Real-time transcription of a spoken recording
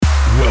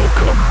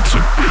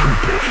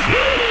The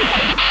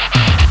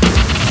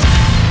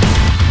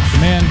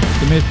man,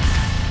 the myth,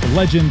 the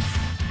legend.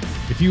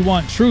 If you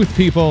want truth,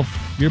 people,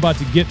 you're about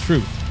to get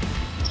truth.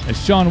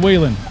 As Sean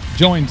Whalen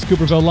joins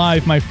Cooperville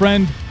Live, my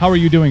friend, how are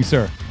you doing,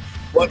 sir?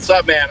 What's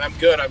up, man? I'm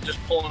good. I'm just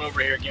pulling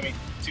over here. Give me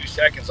 2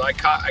 seconds. I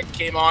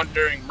came on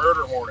during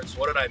Murder Hornets.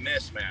 What did I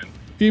miss, man?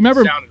 You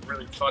remember? It sounded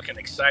really fucking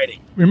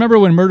exciting. Remember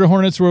when Murder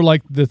Hornets were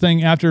like the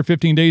thing after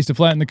 15 days to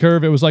flatten the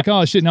curve? It was like,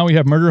 oh shit, now we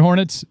have Murder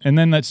Hornets, and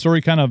then that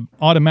story kind of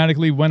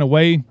automatically went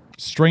away,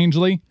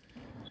 strangely.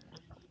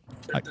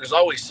 There's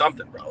always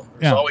something, bro.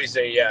 There's always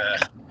a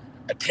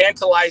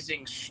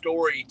tantalizing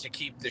story to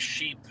keep the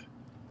sheep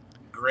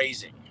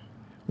grazing.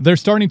 They're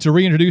starting to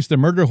reintroduce the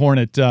Murder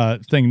Hornet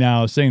thing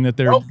now, saying that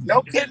they're...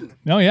 No kidding.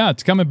 No, yeah,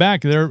 it's coming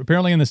back. They're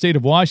apparently in the state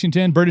of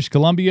Washington, British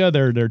Columbia.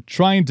 They're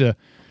trying to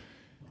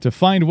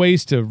find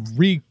ways to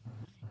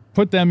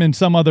put them in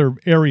some other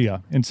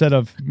area instead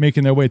of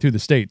making their way through the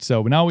state.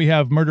 So now we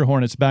have Murder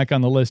Hornets back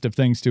on the list of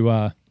things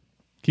to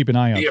keep an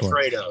eye out for. Be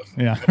afraid of.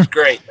 Yeah. That's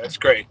great. That's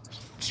great.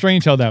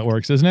 Strange how that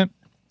works, isn't it?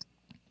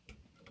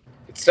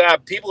 It's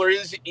people are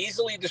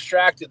easily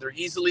distracted. They're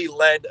easily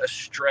led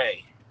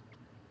astray.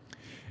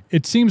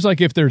 It seems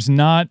like if there's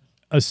not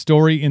a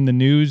story in the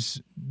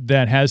news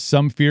that has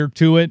some fear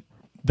to it,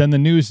 then the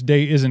news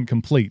day isn't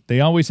complete.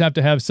 They always have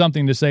to have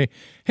something to say,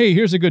 hey,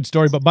 here's a good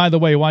story, but by the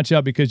way, watch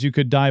out because you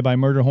could die by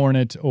murder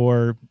hornet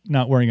or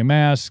not wearing a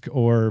mask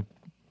or,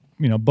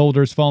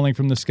 boulders falling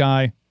from the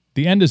sky.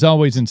 The end is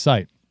always in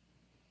sight.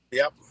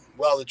 Yep.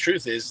 Well, the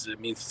truth is,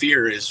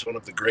 fear is one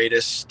of the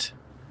greatest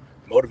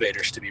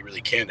motivators, to be really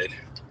candid.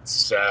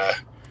 It's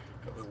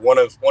one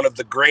of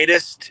the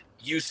greatest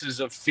uses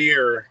of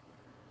fear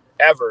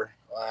ever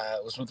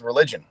was with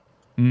religion.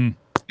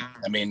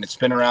 It's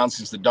been around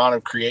since the dawn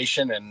of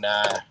creation, and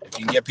if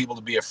you can get people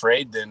to be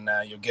afraid, then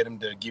you'll get them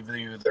to give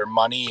you their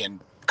money and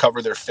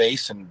cover their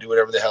face and do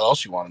whatever the hell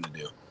else you want them to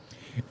do.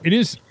 It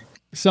is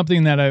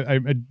something that I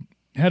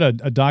had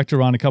a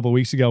doctor on a couple of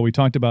weeks ago. We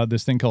talked about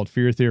this thing called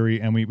fear theory,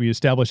 and we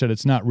established that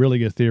it's not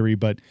really a theory,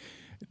 but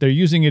they're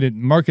using it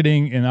in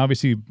marketing, and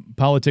obviously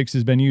politics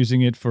has been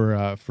using it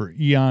for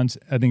eons.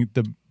 I think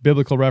the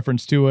biblical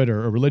reference to it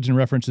or religion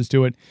references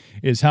to it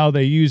is how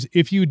they use,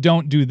 if you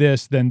don't do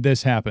this, then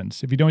this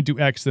happens. If you don't do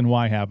X, then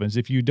Y happens.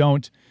 If you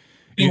don't...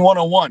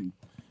 101.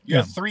 You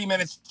have 3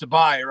 minutes to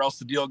buy or else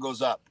the deal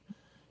goes up.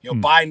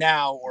 Buy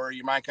now or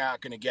you might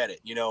not going to get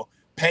it.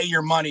 Pay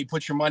your money,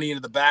 put your money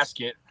into the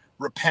basket,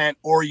 repent,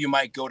 or you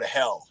might go to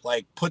hell.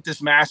 Like, put this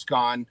mask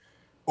on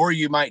or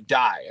you might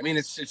die.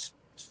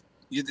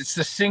 It's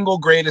the single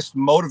greatest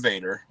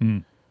motivator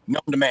known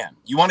to man.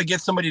 You want to get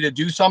somebody to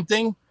do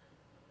something,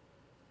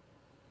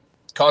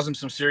 cause them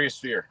some serious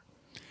fear.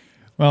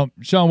 Well,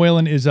 Sean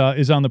Whalen is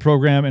on the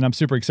program, and I'm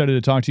super excited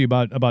to talk to you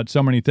about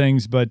so many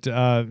things. But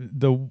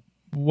the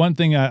one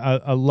thing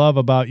I love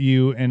about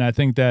you, and I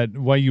think that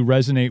why you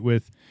resonate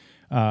with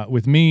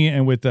me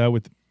and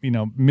with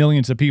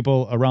millions of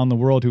people around the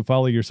world who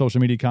follow your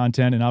social media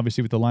content, and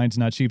obviously with the Lions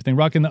Not Sheep thing,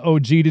 rocking the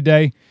OG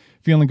today,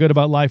 feeling good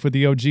about life with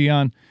the OG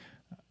on.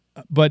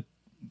 But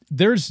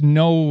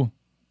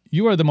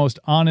you are the most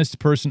honest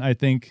person, I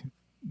think,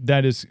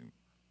 that is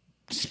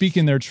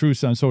speaking their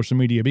truths on social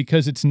media,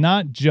 because it's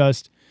not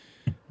just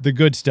the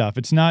good stuff.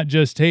 It's not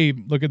just, hey,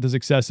 look at the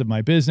success of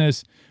my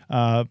business,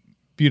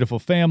 beautiful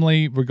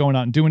family, we're going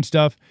out and doing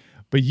stuff.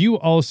 But you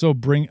also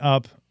bring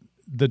up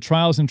the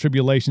trials and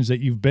tribulations that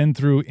you've been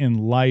through in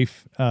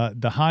life,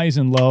 the highs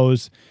and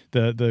lows,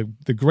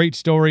 the great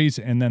stories,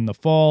 and then the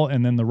fall,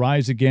 and then the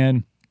rise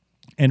again,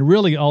 and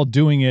really all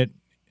doing it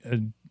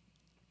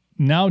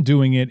now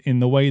doing it in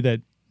the way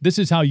that this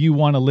is how you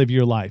want to live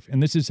your life.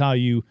 And this is how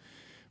you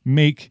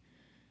make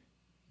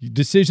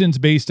decisions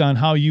based on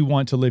how you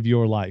want to live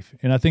your life.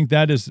 And I think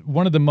that is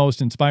one of the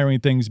most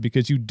inspiring things,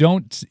 because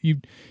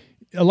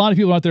a lot of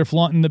people out there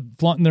flaunting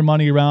their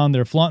money around,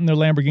 they're flaunting their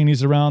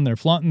Lamborghinis around, they're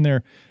flaunting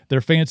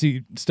their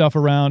fancy stuff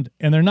around,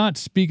 and they're not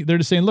speaking, they're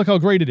just saying, look how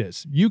great it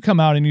is. You come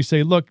out and you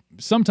say, look,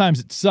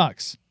 sometimes it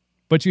sucks,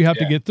 but you have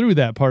to get through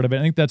that part of it.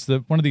 I think that's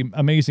one of the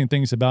amazing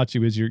things about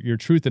you is your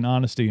truth and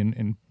honesty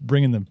and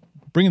bringing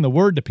the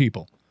word to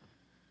people.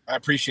 I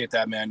appreciate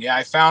that, man. Yeah,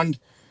 I found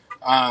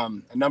a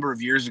number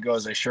of years ago,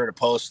 as I shared a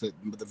post, that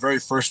the very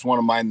first one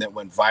of mine that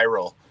went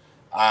viral,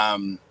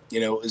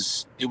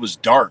 it was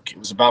dark. It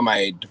was about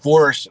my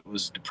divorce. It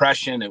was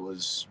depression. It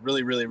was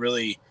really, really,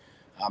 really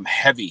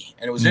heavy.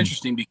 And it was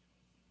interesting because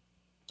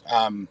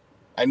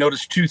I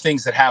noticed two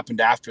things that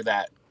happened after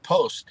that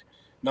post.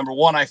 Number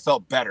one, I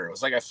felt better. It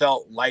was like I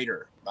felt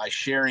lighter by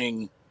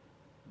sharing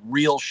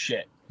real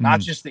shit, not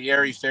just the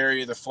airy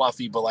fairy or the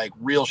fluffy, but like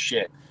real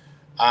shit.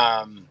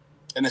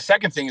 And the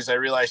second thing is I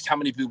realized how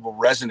many people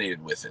resonated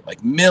with it.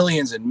 Like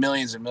millions and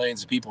millions and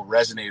millions of people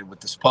resonated with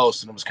this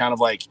post. And it was kind of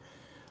like,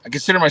 I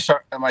consider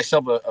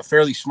myself a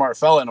fairly smart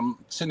fella. And I'm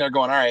sitting there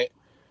going, all right,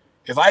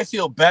 if I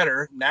feel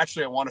better,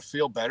 naturally I want to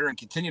feel better and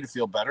continue to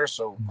feel better.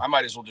 So I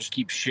might as well just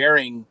keep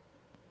sharing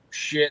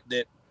shit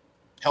that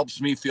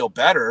helps me feel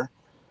better,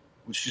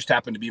 which just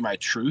happened to be my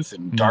truth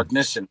and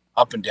darkness and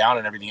up and down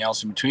and everything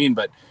else in between.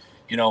 But,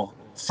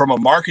 from a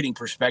marketing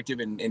perspective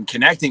and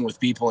connecting with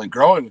people and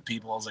growing with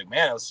people, I was like,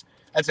 man,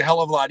 that's a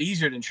hell of a lot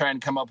easier than trying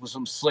to come up with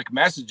some slick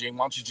messaging.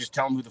 Why don't you just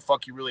tell them who the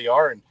fuck you really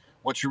are and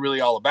what you're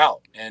really all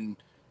about? And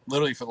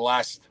literally for the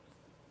last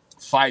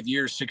 5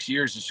 years, 6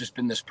 years, it's just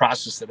been this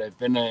process that I've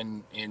been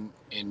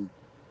in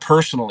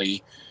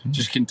personally,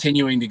 just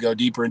continuing to go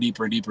deeper and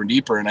deeper and deeper and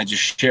deeper. And I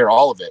just share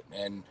all of it.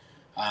 And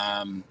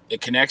it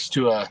connects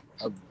to a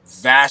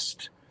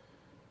vast,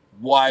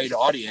 wide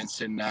audience.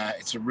 And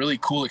it's a really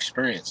cool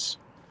experience.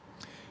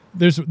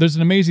 There's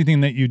an amazing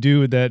thing that you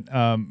do that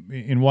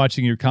in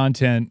watching your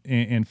content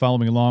and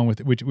following along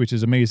with which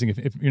is amazing.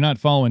 If you're not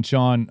following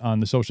Sean on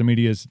the social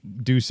medias,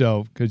 do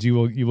so, because you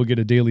will get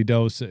a daily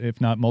dose,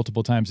 if not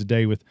multiple times a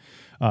day, with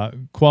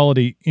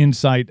quality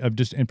insight of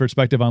just in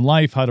perspective on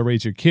life, how to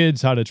raise your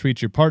kids, how to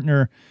treat your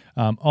partner,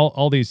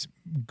 all these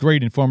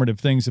great informative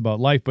things about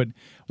life. But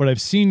what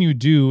I've seen you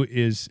do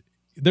is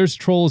there's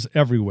trolls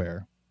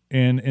everywhere.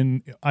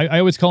 And I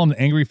always call them the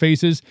angry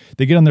faces.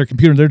 They get on their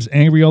computer and they're just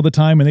angry all the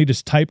time, and they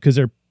just type because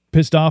they're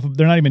pissed off.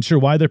 They're not even sure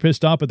why they're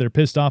pissed off, but they're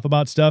pissed off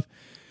about stuff.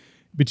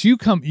 But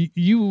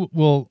you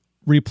will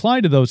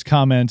reply to those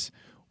comments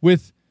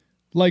with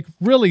like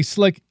really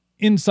slick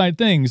inside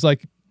things.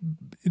 Like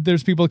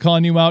there's people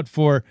calling you out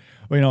for,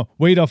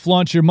 way to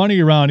flaunt your money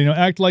around,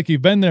 act like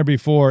you've been there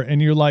before.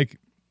 And you're like,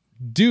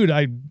 dude,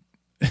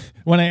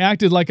 when I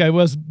acted like I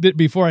was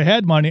before I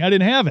had money, I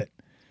didn't have it.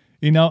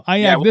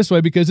 I act this way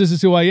because this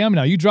is who I am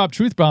now. You drop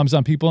truth bombs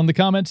on people in the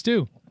comments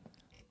too.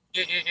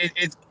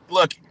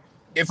 Look,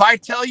 if I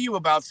tell you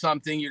about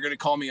something, you're going to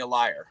call me a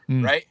liar,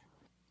 right?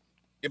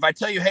 If I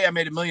tell you, hey, I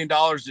made $1 million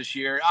this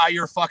year,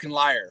 you're a fucking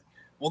liar.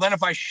 Well, then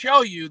if I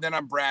show you, then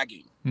I'm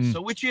bragging.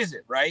 So which is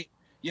it, right?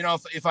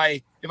 If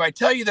I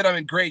tell you that I'm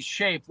in great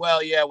shape,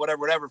 well, yeah,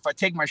 whatever. If I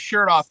take my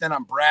shirt off, then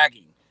I'm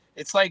bragging.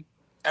 It's like,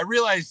 I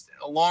realized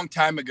a long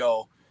time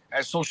ago,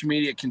 as social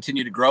media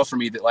continued to grow for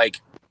me, that like,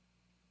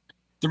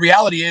 the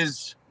reality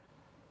is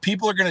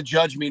people are going to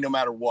judge me no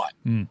matter what.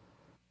 And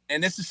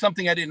this is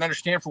something I didn't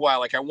understand for a while.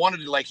 Like I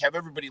wanted to have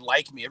everybody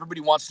like me.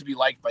 Everybody wants to be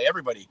liked by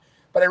everybody.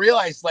 But I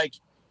realized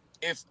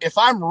if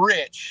I'm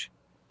rich,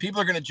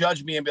 people are going to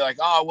judge me and be like,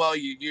 oh, well,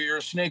 you're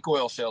a snake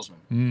oil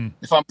salesman.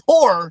 If I'm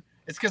poor,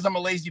 it's because I'm a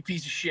lazy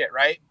piece of shit,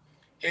 right?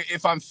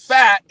 If I'm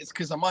fat, it's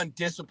because I'm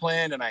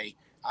undisciplined and I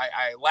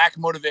lack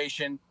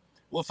motivation.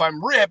 Well, if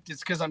I'm ripped, it's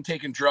because I'm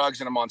taking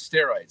drugs and I'm on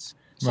steroids.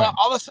 So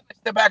all of a sudden I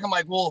step back, I'm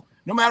like, well,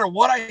 no matter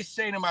what I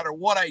say, no matter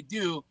what I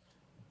do,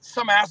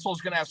 some asshole is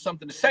going to have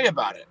something to say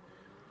about it.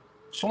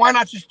 So why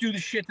not just do the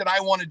shit that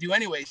I want to do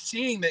anyway?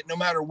 Seeing that no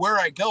matter where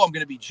I go, I'm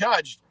going to be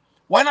judged.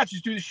 Why not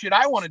just do the shit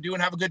I want to do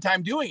and have a good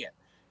time doing it?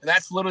 And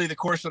that's literally the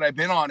course that I've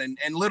been on.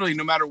 And literally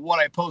no matter what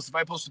I post, if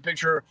I post a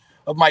picture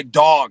of my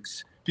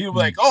dogs, people be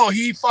like, oh,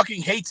 he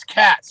fucking hates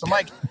cats. I'm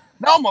like,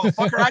 no,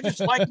 motherfucker, I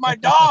just like my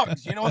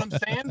dogs. You know what I'm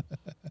saying?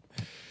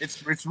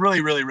 It's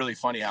really, really, really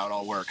funny how it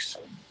all works.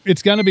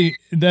 It's got to be,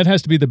 that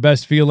has to be the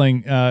best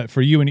feeling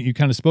for you. And you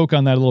kind of spoke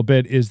on that a little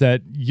bit, is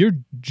that you're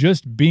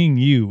just being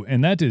you.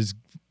 And that is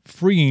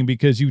freeing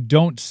because you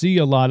don't see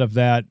a lot of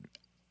that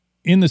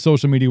in the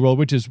social media world,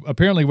 which is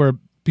apparently where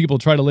people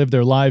try to live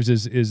their lives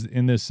is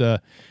in this,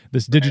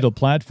 this digital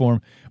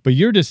platform, but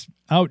you're just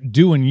out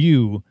doing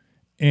you,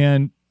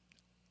 and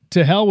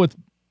to hell with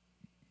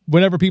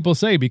whatever people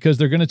say, because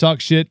they're going to talk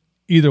shit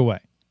either way.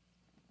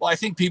 Well, I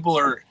think people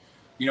are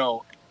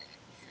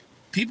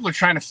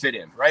trying to fit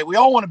in, right? We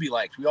all want to be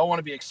liked. We all want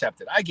to be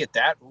accepted. I get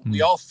that.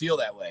 We all feel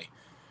that way.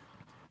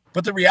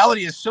 But the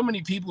reality is so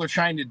many people are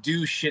trying to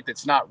do shit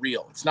that's not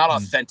real. It's not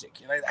authentic.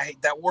 And I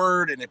hate that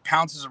word, and it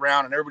pounces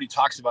around and everybody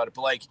talks about it.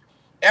 But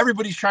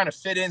everybody's trying to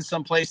fit in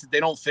some place that they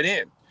don't fit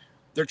in.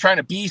 They're trying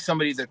to be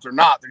somebody that they're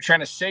not. They're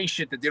trying to say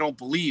shit that they don't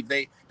believe.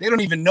 They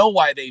don't even know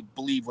why they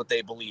believe what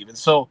they believe. And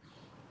so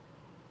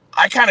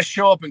I kind of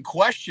show up and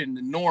question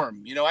the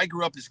norm. I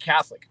grew up as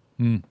Catholic.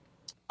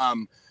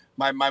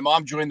 My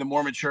mom joined the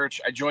Mormon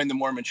church. I joined the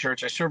Mormon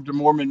church. I served a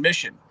Mormon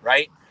mission,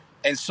 right?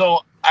 And so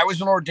I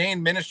was an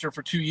ordained minister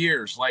for 2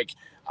 years.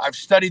 I've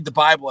studied the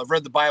Bible. I've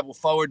read the Bible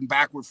forward and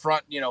backward,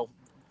 front,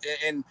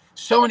 and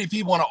so many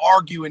people want to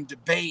argue and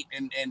debate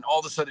and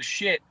all this other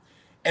shit.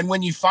 And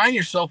when you find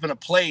yourself in a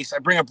place, I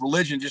bring up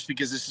religion just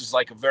because this is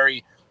a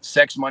very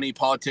sex, money,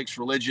 politics,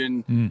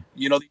 religion.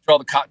 These are all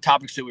the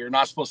topics that we are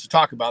not supposed to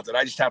talk about that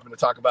I just happen to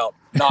talk about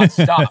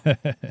nonstop.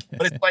 But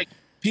it's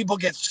people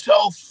get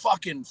so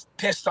fucking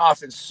pissed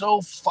off and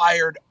so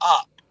fired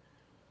up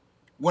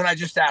when I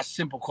just ask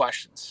simple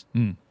questions.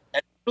 And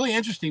it's really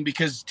interesting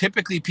because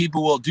typically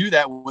people will do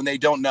that when they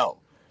don't know.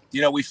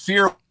 We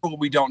fear what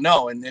we don't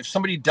know. And if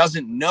somebody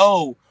doesn't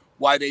know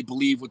why they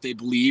believe what they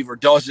believe, or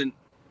doesn't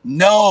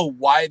know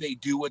why they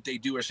do what they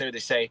do or say what they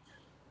say,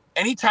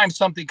 anytime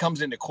something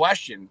comes into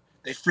question,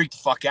 they freak the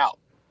fuck out,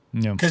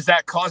 because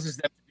that causes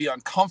them to be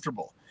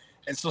uncomfortable.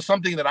 And so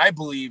something that I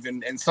believe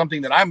in and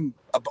something that I'm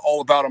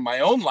all about in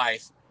my own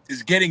life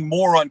is getting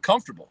more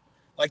uncomfortable.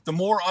 The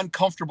more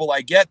uncomfortable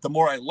I get, the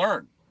more I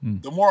learn.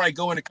 The more I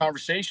go into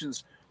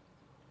conversations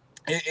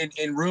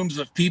in rooms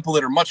of people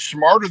that are much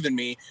smarter than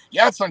me.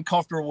 Yeah, it's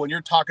uncomfortable when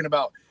you're talking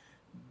about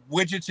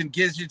widgets and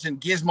gizgets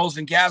and gizmos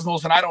and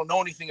gazmos, and I don't know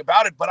anything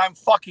about it, but I'm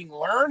fucking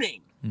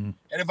learning. And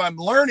if I'm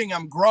learning,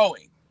 I'm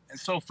growing. And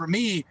so for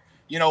me,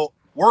 you know,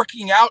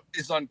 working out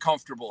is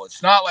uncomfortable.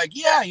 It's not like,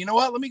 yeah, you know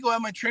what? Let me go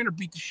have my trainer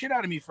beat the shit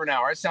out of me for an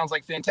hour. It sounds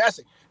like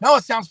fantastic. No,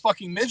 it sounds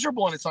fucking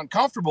miserable and it's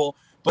uncomfortable.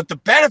 But the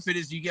benefit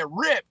is you get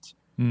ripped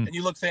and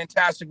you look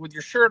fantastic with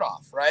your shirt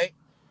off, right?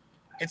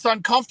 It's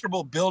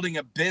uncomfortable building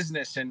a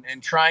business and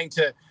trying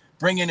to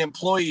bring in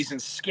employees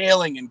and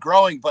scaling and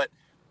growing. But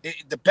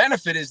the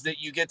benefit is that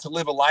you get to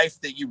live a life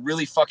that you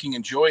really fucking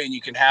enjoy and you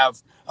can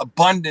have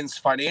abundance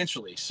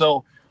financially.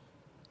 So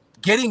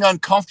getting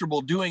uncomfortable,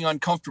 doing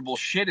uncomfortable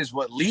shit is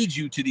what leads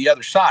you to the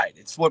other side.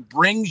 It's what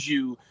brings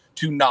you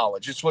to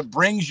knowledge. It's what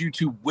brings you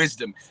to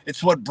wisdom.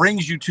 It's what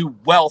brings you to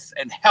wealth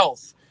and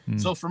health.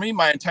 So for me,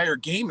 my entire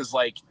game is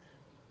like,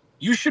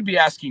 you should be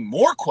asking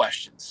more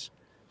questions.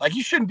 Like,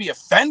 you shouldn't be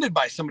offended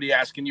by somebody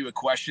asking you a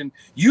question.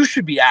 You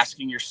should be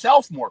asking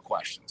yourself more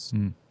questions.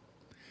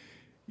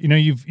 You know,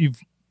 you've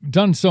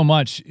done so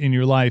much in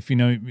your life, you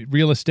know,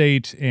 real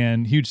estate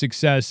and huge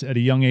success at a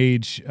young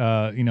age,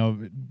 you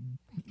know,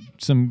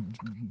 some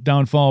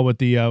downfall with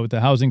the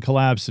housing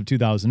collapse of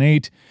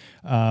 2008.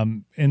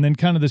 And then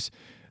kind of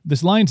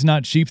this lion's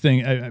not sheep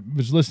thing. I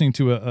was listening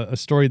to a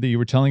story that you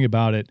were telling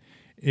about it,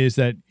 is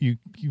that you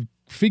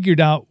figured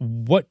out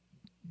what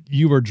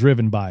you were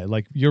driven by,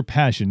 like your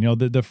passion, you know,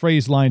 the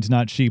phrase lion's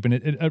not sheep. And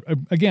it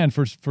again,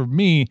 for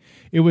me,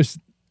 it was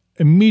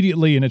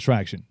immediately an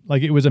attraction.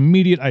 Like, it was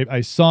immediate.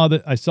 I saw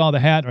the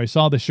hat, or I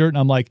saw the shirt, and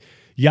I'm like,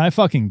 yeah, I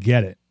fucking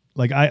get it.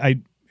 Like,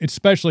 I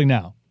especially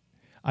now,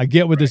 I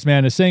get what this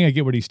man is saying. I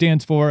get what he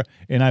stands for,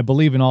 and I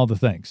believe in all the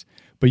things.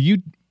 But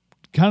you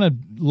kind of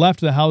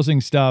left the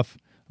housing stuff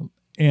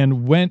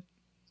and went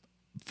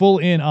full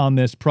in on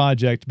this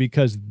project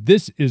because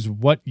this is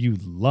what you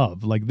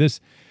love. Like, this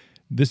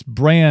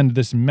brand,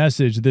 this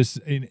message,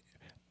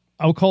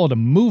 I'll call it a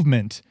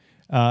movement,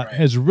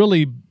 has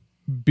really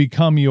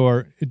become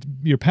your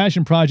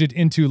passion project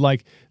into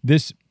like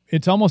this.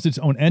 It's almost its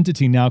own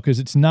entity now, because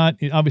it's not,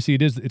 obviously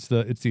it is, it's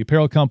the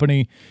apparel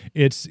company.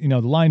 It's, you know,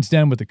 the Lion's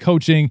Den with the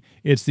coaching.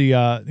 It's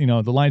the, you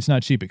know, the Lion's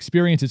Not Cheap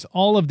experience. It's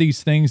all of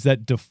these things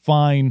that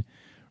define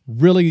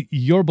really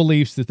your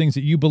beliefs, the things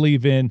that you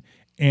believe in.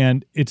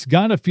 And it's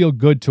got to feel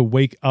good to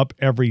wake up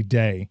every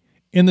day.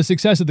 And the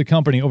success of the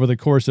company over the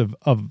course of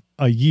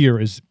a year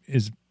is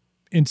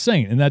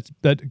insane. And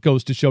that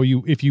goes to show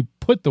you, if you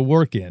put the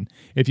work in,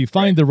 if you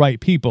find the right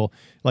people,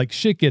 like,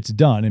 shit gets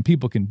done and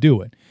people can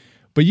do it.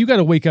 But you got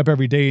to wake up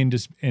every day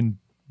and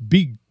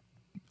be,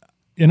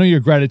 I know you're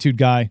a gratitude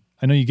guy.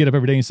 I know you get up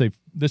every day and say,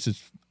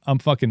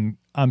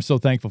 I'm so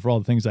thankful for all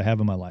the things I have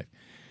in my life.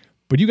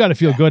 But you got to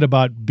feel good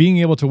about being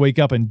able to wake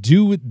up and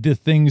do the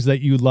things that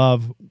you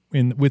love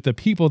with the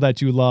people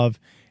that you love,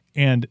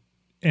 and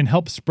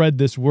help spread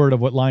this word of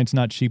what Lion's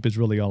Not Cheap is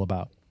really all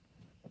about.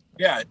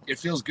 Yeah, it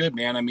feels good,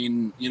 man. I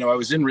mean, you know, I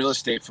was in real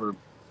estate for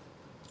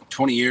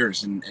 20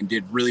 years and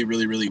did really,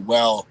 really, really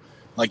well,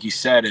 like you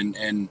said.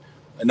 And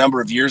a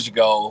number of years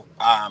ago,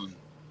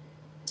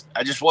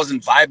 I just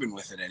wasn't vibing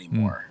with it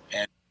anymore.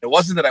 And it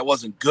wasn't that I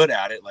wasn't good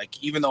at it.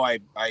 Like, even though I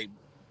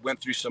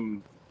went through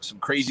some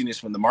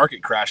craziness when the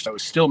market crashed, I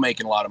was still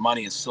making a lot of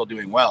money and still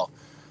doing well.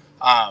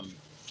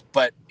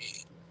 But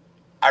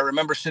I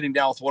remember sitting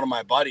down with one of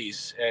my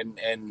buddies,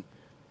 and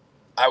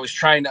I was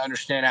trying to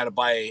understand how to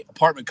buy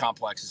apartment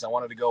complexes. I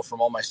wanted to go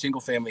from all my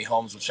single family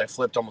homes, which I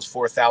flipped almost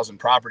 4,000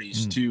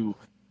 properties, to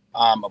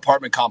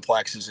apartment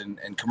complexes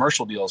and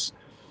commercial deals.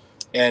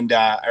 And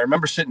I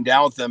remember sitting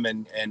down with them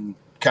and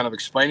kind of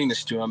explaining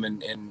this to him,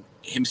 and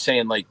him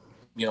saying, like,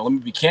 you know, let me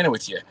be candid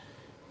with you.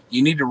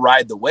 You need to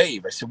ride the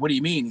wave. I said, what do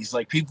you mean? He's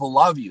like, people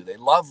love you. They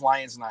love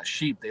Lions Not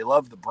Sheep. They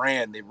love the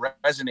brand. They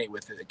resonate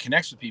with it. It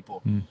connects with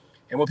people.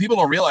 And what people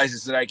don't realize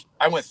is that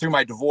I went through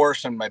my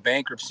divorce and my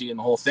bankruptcy and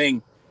the whole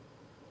thing,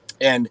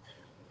 and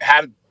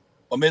had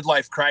a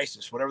midlife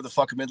crisis, whatever the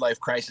fuck a midlife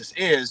crisis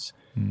is.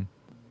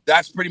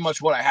 That's pretty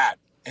much what I had.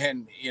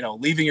 And, you know,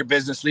 leaving your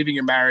business, leaving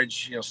your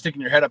marriage, you know,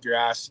 sticking your head up your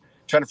ass,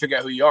 trying to figure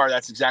out who you are.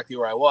 That's exactly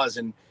where I was.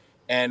 And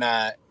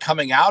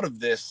coming out of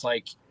this,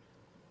 like,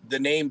 the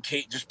name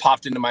Kate just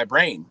popped into my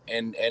brain.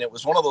 And it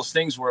was one of those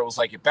things where it was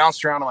like, it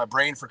bounced around in my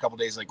brain for a couple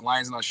of days, like,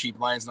 Lions Not Sheep,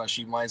 Lions Not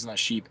Sheep, Lions Not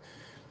Sheep.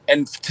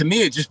 And to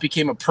me, it just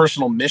became a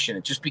personal mission.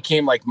 It just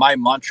became like my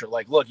mantra.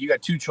 Like, look, you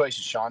got two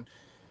choices, Sean.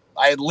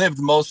 I had lived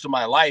most of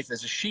my life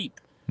as a sheep.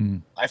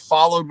 I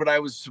followed what I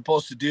was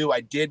supposed to do.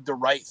 I did the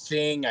right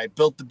thing. I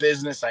built the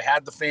business. I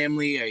had the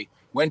family. I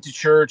went to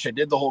church. I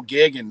did the whole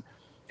gig. And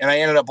I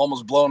ended up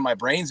almost blowing my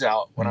brains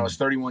out when I was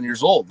 31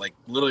 years old, like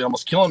literally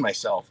almost killing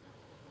myself.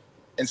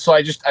 And so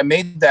I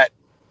made that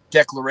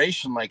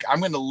declaration. Like, I'm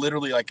going to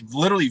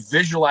literally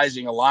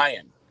visualizing a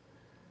lion.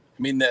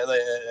 I mean,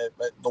 the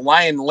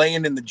lion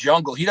laying in the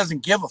jungle, he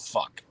doesn't give a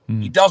fuck.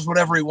 He does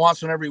whatever he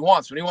wants whenever he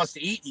wants. When he wants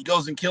to eat, he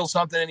goes and kills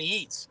something and he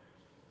eats.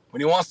 When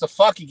he wants to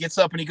fuck, he gets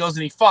up and he goes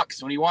and he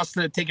fucks. When he wants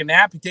to take a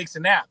nap, he takes a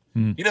nap.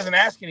 He doesn't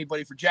ask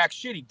anybody for jack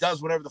shit. He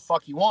does whatever the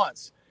fuck he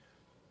wants.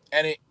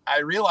 And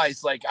I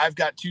realized, like, I've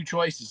got two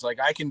choices. Like,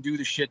 I can do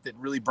the shit that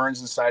really burns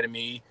inside of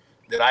me,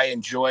 that I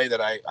enjoy,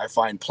 that I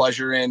find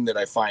pleasure in, that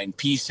I find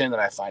peace in, that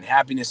I find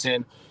happiness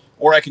in,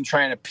 or I can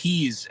try and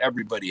appease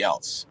everybody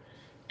else.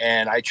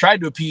 And I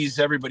tried to appease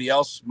everybody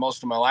else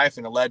most of my life,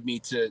 and it led me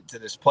to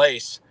this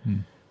place.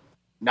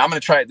 Now I'm going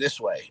to try it this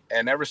way.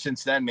 And ever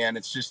since then, man,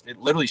 it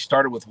literally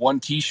started with one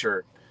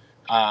t-shirt.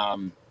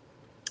 And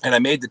I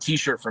made the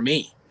t-shirt for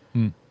me.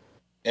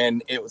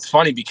 And it was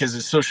funny because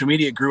as social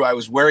media grew, I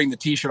was wearing the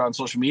t-shirt on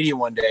social media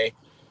one day,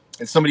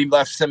 and somebody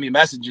sent me a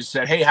message and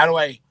said, "Hey, how do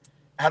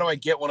I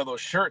get one of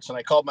those shirts?" And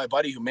I called my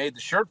buddy who made the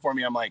shirt for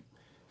me. I'm like,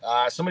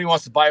 somebody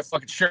wants to buy a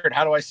fucking shirt.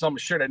 How do I sell them a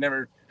shirt? I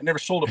never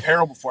sold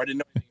apparel before. I didn't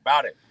know anything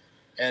about it.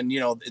 And,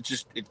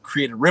 it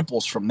created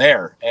ripples from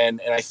there. And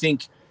I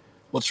think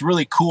what's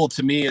really cool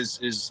to me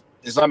is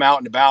I'm out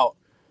and about,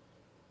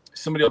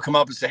 somebody will come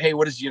up and say, "Hey,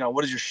 what does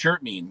your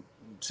shirt mean?"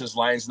 It says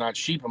 "Lions Not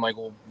Sheep." I'm like,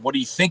 "Well, what do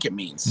you think it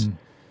means?"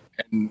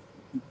 And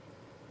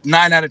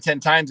 9 out of 10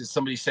 times it's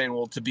somebody saying,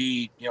 "Well, to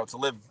be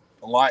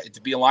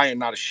a lion,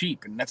 not a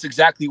sheep." And that's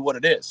exactly what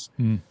it is.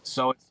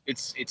 So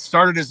it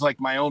started as like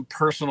my own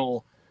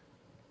personal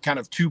kind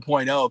of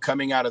 2.0,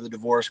 coming out of the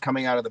divorce,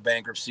 coming out of the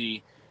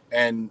bankruptcy,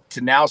 and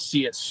to now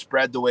see it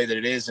spread the way that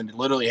it is, and to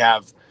literally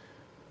have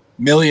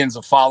millions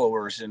of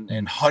followers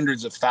and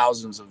hundreds of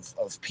thousands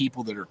of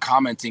people that are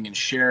commenting and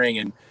sharing,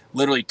 and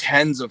literally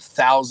tens of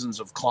thousands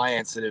of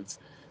clients that have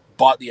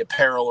bought the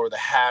apparel or the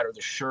hat or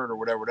the shirt or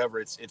whatever.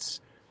 It's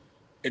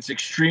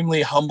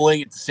extremely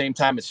humbling. At the same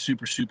time, it's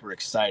super, super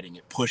exciting.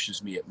 It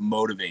pushes me. It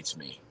motivates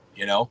me,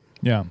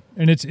 Yeah.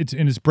 And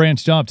it's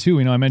branched off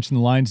too. I mentioned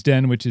the Lions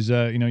Den, which is,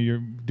 you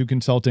do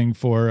consulting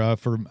for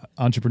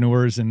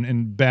entrepreneurs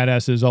and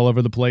badasses all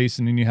over the place.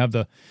 And then you have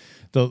the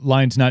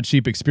Lions Not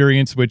Sheep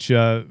experience, which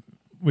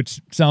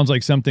sounds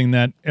like something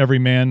that every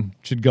man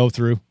should go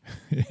through.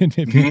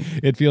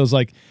 It feels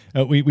like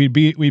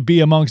we'd be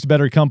amongst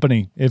better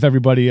company if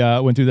everybody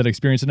went through that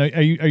experience. And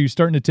are you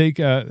starting to take?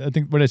 I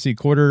think what I see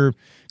quarter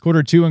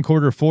 2 and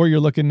quarter 4. You're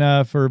looking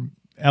for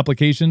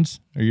applications.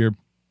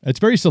 It's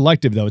very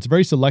selective though. It's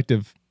very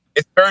selective.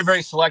 It's very,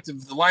 very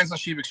selective. The Lions Not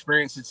Sheep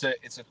experience. It's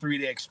a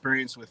 3-day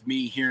experience with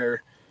me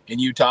here in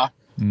Utah.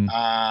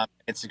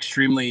 It's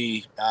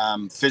extremely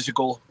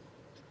physical,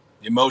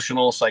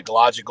 emotional,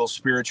 psychological,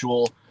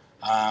 spiritual.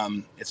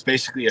 It's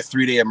basically a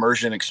 3-day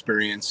immersion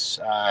experience.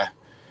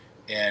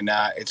 And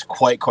it's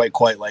quite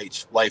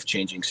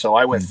life-changing. So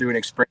I went through an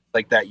experience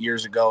like that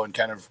years ago and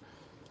kind of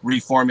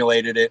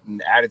reformulated it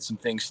and added some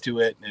things to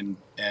it. And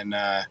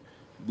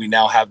we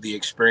now have the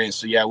experience.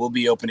 So yeah, we'll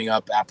be opening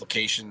up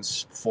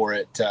applications for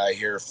it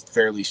here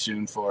fairly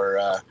soon for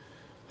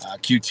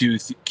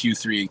Q2,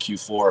 Q3, and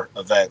Q4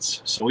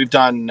 events. So we've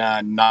done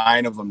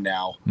 9 of them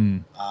now.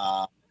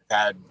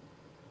 Had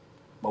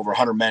over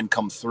 100 men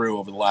come through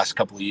over the last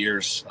couple of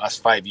years,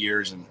 last 5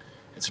 years. And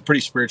it's a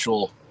pretty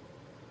spiritual,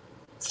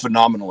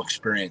 phenomenal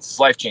experience. It's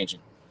life-changing.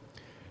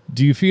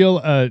 Do you feel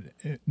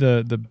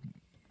the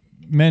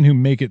men who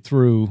make it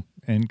through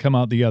and come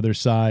out the other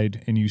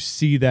side and you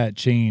see that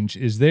change,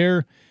 is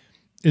there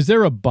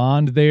a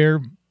bond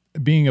there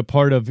being a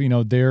part of,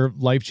 their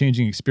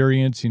life-changing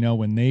experience,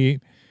 when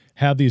they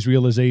have these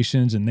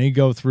realizations and they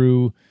go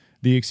through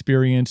the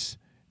experience?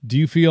 Do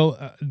you feel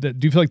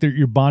like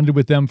you're bonded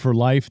with them for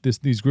life?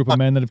 These group of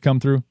men that have come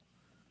through.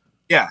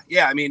 Yeah.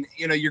 I mean,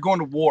 you're going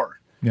to war,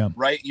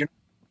 right?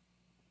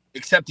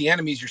 Except the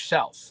enemy's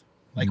yourself.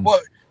 Like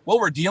what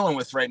we're dealing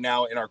with right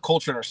now in our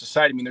culture and our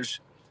society. I mean,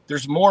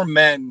 there's more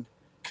men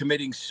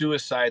committing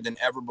suicide than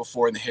ever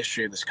before in the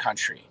history of this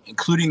country,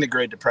 including the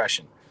Great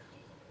Depression.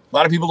 A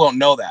lot of people don't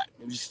know that.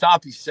 If you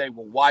stop, you say,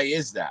 well, why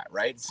is that?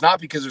 Right? It's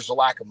not because there's a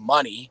lack of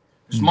money.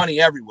 There's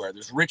money everywhere.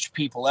 There's rich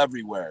people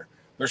everywhere.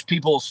 There's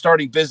people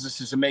starting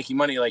businesses and making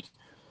money. Like,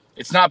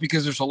 it's not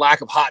because there's a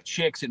lack of hot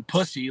chicks and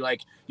pussy.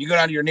 Like, you go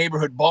down to your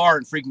neighborhood bar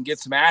and freaking get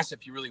some ass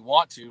if you really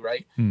want to,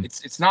 right?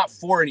 It's not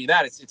for any of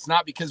that. It's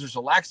not because there's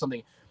a lack of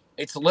something.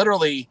 It's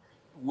literally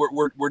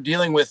we're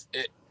dealing with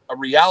a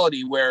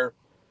reality where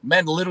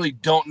men literally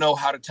don't know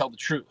how to tell the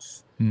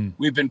truth.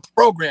 We've been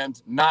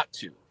programmed not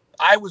to.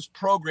 I was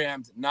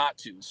programmed not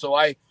to. So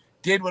I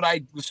did what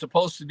I was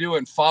supposed to do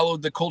and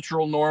followed the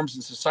cultural norms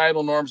and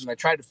societal norms. And I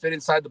tried to fit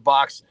inside the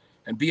box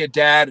and be a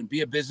dad and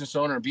be a business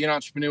owner and be an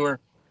entrepreneur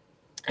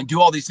and do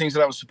all these things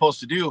that I was supposed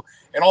to do.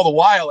 And all the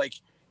while, like,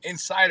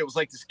 inside, it was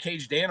like this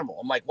caged animal.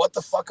 I'm like, what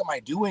the fuck am I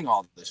doing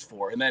all this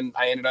for? And then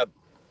I ended up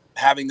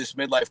having this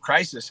midlife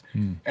crisis.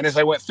 And as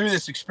I went through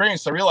this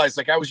experience, I realized,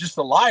 like, I was just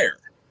a liar.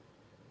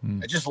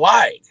 I just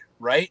lied,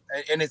 right?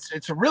 And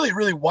it's a really,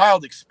 really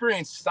wild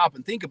experience to stop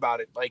and think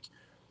about it. Like,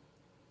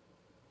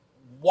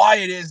 why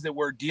it is that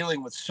we're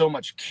dealing with so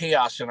much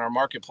chaos in our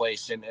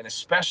marketplace and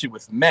especially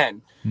with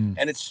men.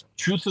 And it's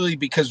truthfully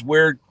because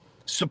we're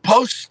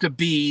supposed to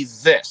be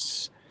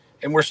this,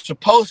 and we're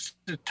supposed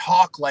to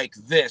talk like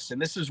this.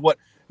 And this is what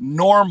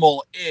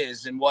normal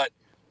is and what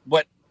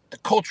the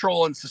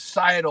cultural and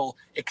societal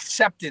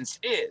acceptance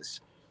is.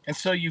 And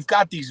so you've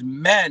got these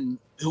men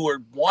who are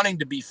wanting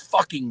to be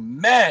fucking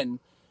men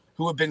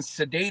who have been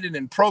sedated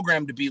and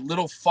programmed to be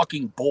little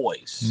fucking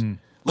boys,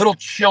 little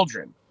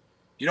children.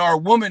 Our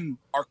woman,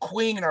 our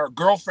queen, and our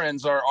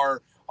girlfriends,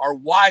 our our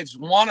wives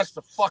want us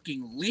to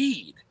fucking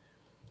lead.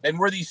 And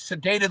we're these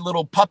sedated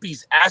little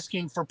puppies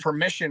asking for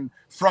permission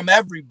from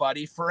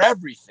everybody for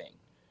everything.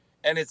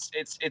 And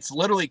it's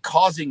literally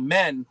causing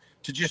men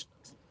to just,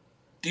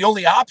 the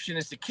only option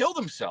is to kill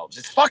themselves.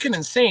 It's fucking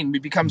insane. We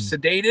become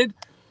sedated.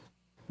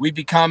 We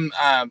become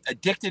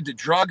addicted to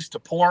drugs, to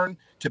porn,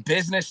 to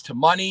business, to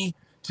money,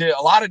 to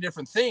a lot of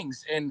different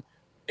things. And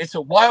it's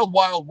a wild,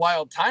 wild,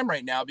 wild time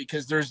right now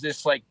because there's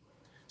this like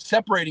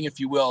separating, if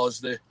you will, as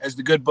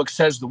the good book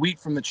says, the wheat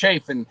from the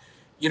chaff. And,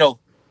 you know,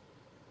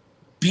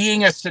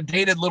 being a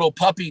sedated little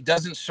puppy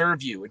doesn't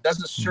serve you. It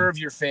doesn't serve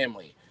your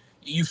family.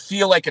 You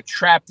feel like a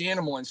trapped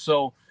animal. And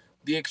so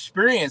the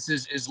experience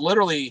is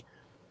literally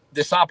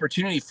this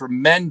opportunity for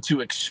men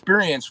to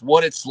experience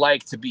what it's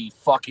like to be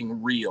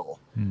fucking real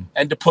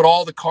and to put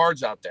all the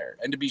cards out there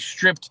and to be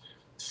stripped,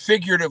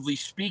 figuratively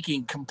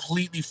speaking,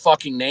 completely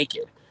fucking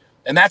naked.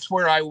 And that's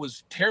where I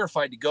was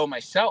terrified to go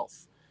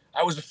myself.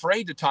 I was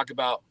afraid to talk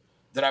about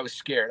that I was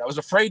scared. I was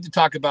afraid to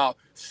talk about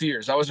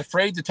fears. I was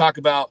afraid to talk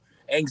about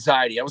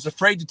anxiety. I was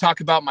afraid to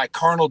talk about my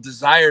carnal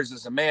desires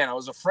as a man. I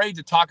was afraid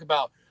to talk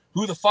about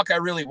who the fuck I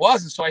really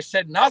was. And so I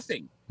said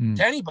nothing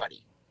to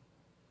anybody.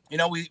 You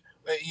know,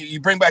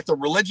 you bring back the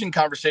religion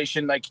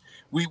conversation. Like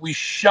we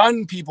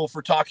shun people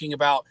for talking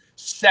about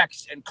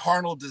sex and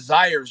carnal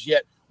desires,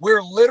 yet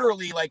we're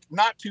literally like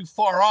not too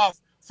far off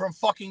from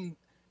fucking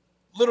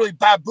literally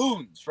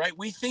baboons, right?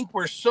 We think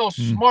we're so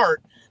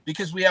smart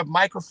because we have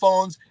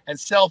microphones and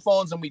cell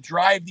phones and we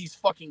drive these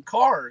fucking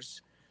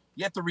cars.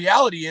 Yet the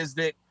reality is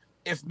that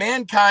if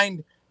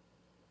mankind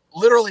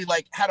literally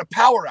like had a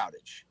power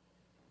outage,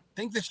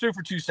 think this through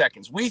for 2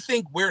 seconds. We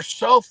think we're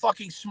so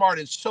fucking smart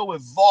and so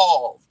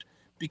evolved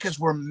because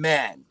we're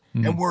men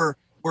and we're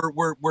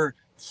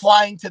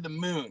flying to the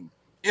moon.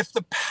 If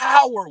the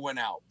power went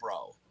out,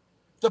 bro,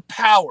 the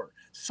power,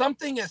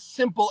 something as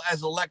simple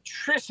as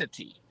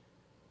electricity,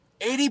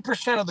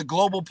 80% of the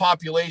global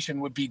population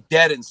would be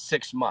dead in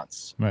 6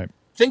 months. Right.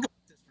 Think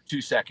about this for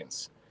 2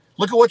 seconds.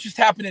 Look at what just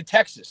happened in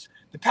Texas.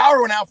 The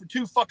power went out for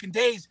 2 fucking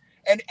days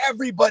and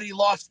everybody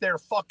lost their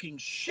fucking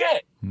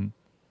shit.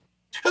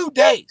 2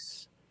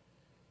 days.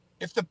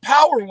 If the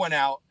power went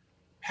out,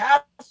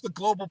 half the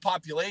global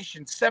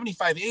population,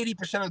 75,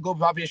 80% of the global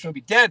population would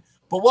be dead.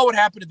 But what would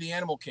happen to the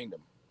animal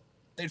kingdom?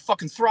 They'd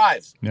fucking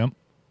thrive. Yep.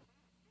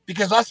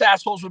 Because us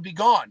assholes would be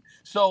gone.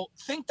 So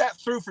think that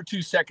through for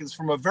 2 seconds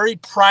from a very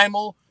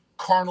primal,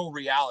 carnal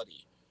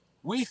reality.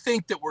 We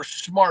think that we're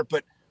smart,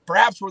 but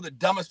perhaps we're the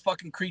dumbest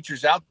fucking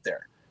creatures out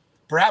there.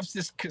 Perhaps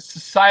this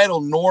societal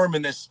norm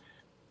and this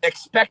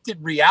expected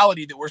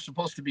reality that we're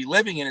supposed to be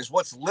living in is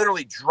what's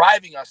literally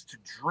driving us to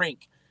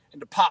drink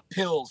and to pop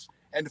pills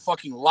and to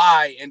fucking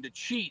lie and to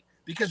cheat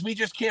because we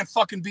just can't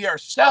fucking be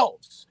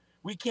ourselves.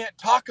 We can't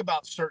talk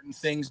about certain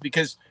things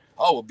because,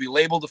 oh, we'll be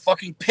labeled a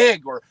fucking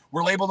pig or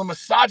we're labeled a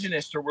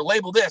misogynist or we're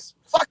labeled this.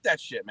 Fuck that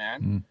shit,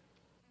 man.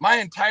 My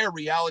entire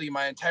reality,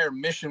 my entire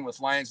mission with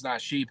Lions Not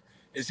Sheep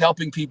is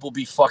helping people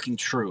be fucking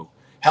true.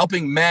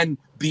 Helping men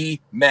be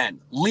men.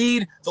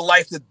 Lead the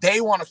life that they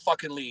want to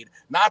fucking lead.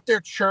 Not their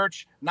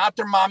church, not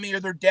their mommy or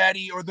their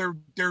daddy or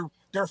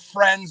their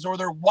friends or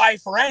their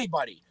wife or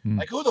anybody.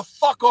 Like, who the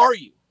fuck are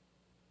you?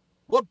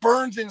 What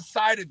burns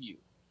inside of you?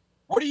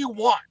 What do you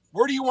want?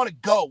 Where do you want to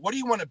go? What do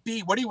you want to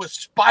be? What do you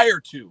aspire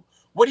to?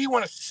 What do you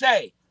want to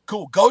say?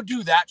 Cool, go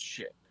do that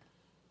shit.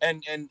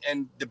 And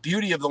the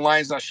beauty of the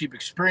Lions Not Sheep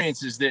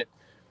experience is that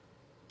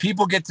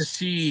people get to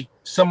see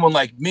someone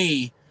like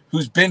me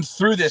who's been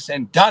through this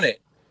and done it,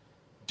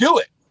 do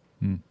it.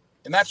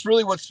 And that's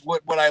really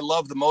what I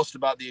love the most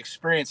about the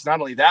experience. Not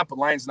only that, but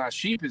Lions Not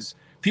Sheep is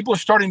people are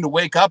starting to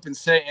wake up and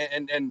say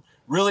and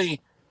really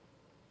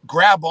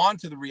grab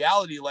onto the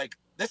reality like,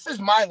 this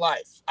is my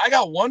life. I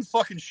got one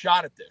fucking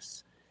shot at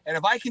this. And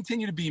if I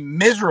continue to be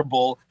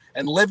miserable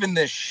and live in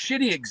this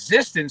shitty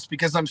existence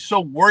because I'm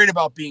so worried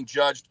about being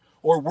judged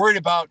or worried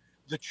about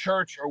the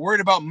church or worried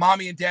about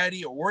mommy and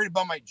daddy or worried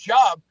about my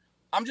job,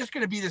 I'm just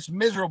going to be this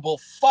miserable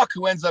fuck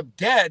who ends up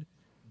dead,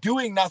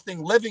 doing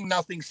nothing, living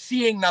nothing,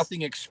 seeing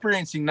nothing,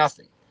 experiencing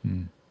nothing.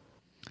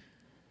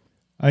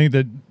 I think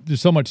that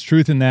there's so much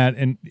truth in that.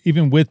 And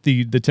even with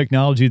the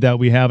technology that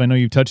we have, I know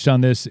you've touched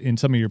on this in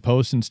some of your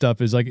posts and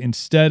stuff, is like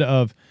instead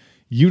of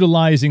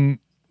utilizing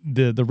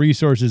the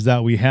resources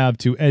that we have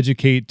to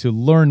educate, to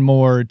learn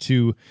more,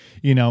 to,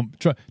 you know,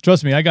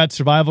 trust me, I got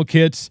survival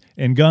kits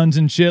and guns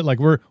and shit. Like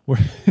we're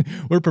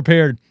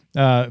prepared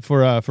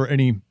for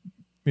any,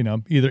 you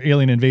know, either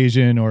alien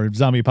invasion or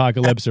zombie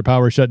apocalypse or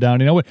power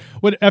shutdown. You know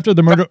what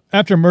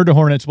after murder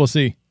hornets, we'll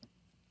see.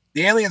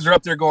 The aliens are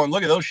up there going,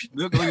 look at those,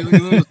 look at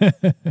those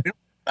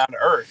on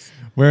Earth.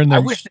 I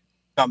wish they'd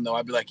come though.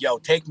 I'd be like, yo,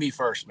 take me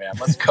first, man.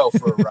 Let's go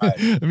for a ride.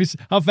 Let me see,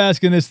 how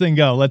fast can this thing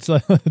go? Let's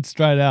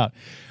try it out.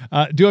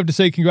 Do have to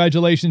say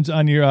congratulations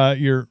on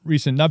your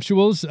recent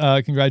nuptials.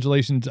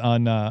 Congratulations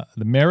on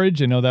the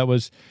marriage. I know that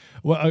was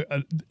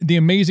the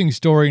amazing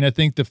story, and I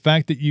think the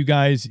fact that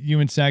you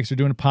and Sax are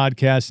doing a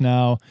podcast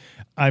now.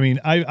 I mean,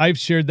 I've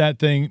shared that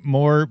thing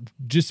more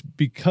just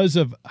because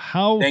of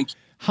how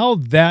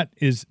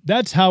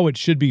that's how it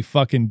should be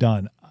fucking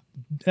done.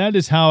 that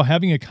is how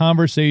having a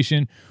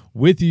conversation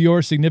with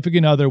your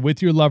significant other,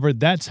 with your lover,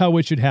 that's how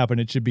it should happen.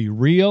 It should be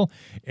real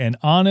and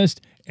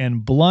honest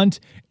and blunt.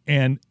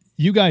 And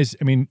you guys,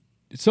 I mean,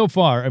 so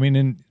far, I mean,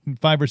 in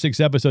 5 or 6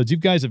 episodes, you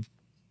guys have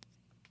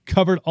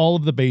covered all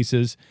of the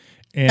bases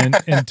and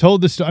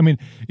told the story. I mean,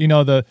 you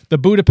know, the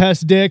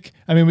Budapest dick.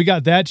 I mean, we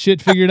got that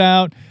shit figured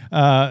out.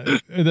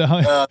 But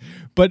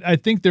I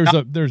think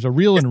there's a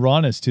real and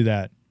rawness to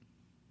that.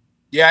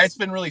 Yeah, it's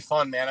been really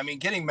fun, man. I mean,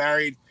 getting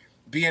married,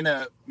 being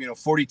a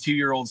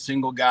 42-year-old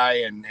single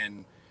guy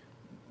and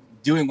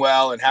doing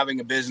well and having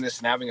a business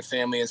and having a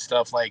family and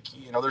stuff, like,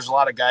 you know, there's a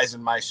lot of guys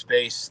in my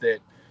space that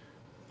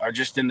are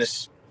just in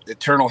this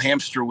eternal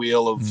hamster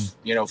wheel of,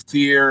 you know,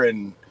 fear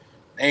and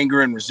anger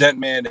and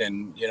resentment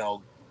and, you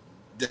know,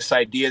 this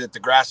idea that the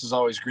grass is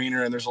always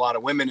greener. And there's a lot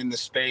of women in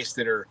this space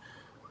that are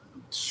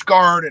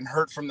scarred and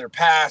hurt from their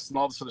past and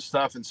all this sort of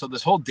stuff. And so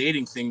this whole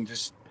dating thing,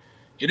 just,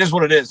 it is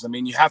what it is. I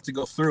mean, you have to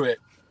go through it.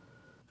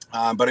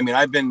 But I mean,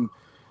 I've been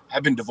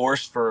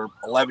divorced for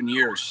 11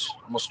 years,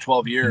 almost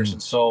 12 years.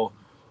 And so,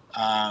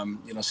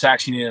 you know,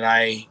 Saxony and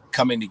I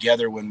coming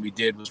together when we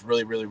did was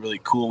really, really, really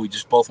cool. We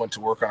just both went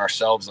to work on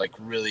ourselves, like,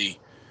 really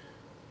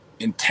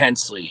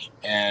intensely.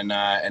 And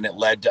it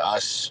led to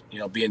us, you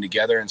know, being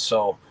together. And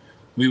so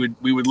we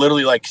would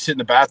literally, like, sit in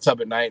the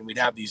bathtub at night and we'd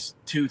have these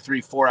 2,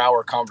 3, 4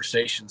 hour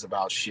conversations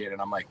about shit. And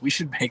I'm like, we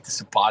should make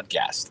this a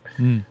podcast.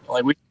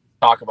 Like, we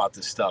talk about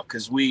this stuff.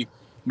 'Cause we're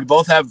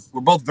both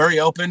very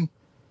open,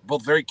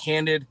 both very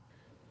candid.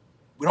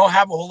 We don't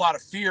have a whole lot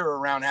of fear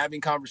around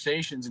having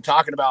conversations and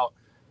talking about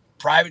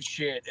private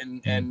shit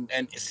and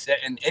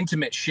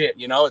intimate shit.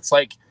 You know, it's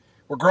like,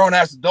 we're grown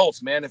ass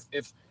adults, man.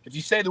 If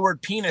you say the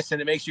word penis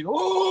and it makes you go,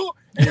 ooh,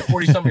 and you're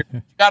 40 something,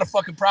 you got a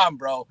fucking problem,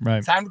 bro.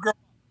 Right. Time to grow.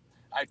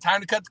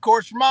 Time to cut the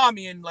cords for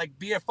mommy and, like,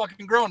 be a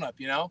fucking grown up,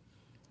 you know?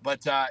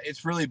 But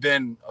it's really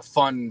been a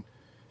fun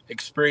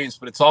experience,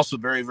 but it's also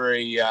very,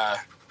 very,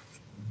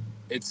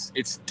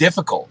 it's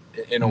difficult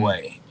in a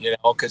way, you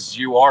know, because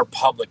you are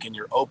public and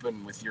you're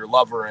open with your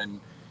lover and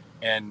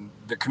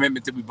the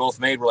commitment that we both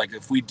made. We're like,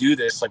 if we do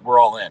this, like, we're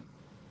all in.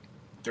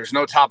 There's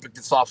no topic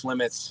that's off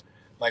limits.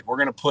 Like, we're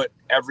going to put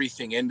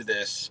everything into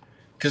this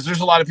because there's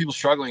a lot of people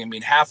struggling. I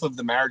mean, half of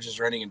the marriages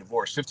are ending in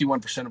divorce.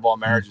 51% of all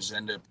marriages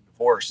end in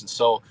divorce. And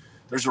so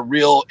there's a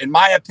real, in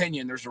my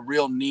opinion, there's a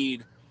real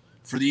need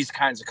for these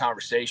kinds of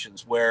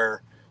conversations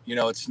where, you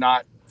know, it's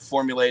not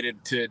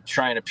formulated to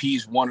try and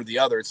appease one or the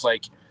other. It's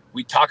like,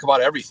 we talk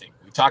about everything.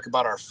 We talk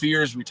about our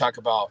fears. We talk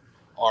about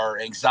our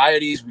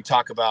anxieties. We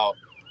talk about,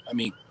 I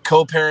mean,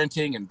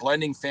 co-parenting and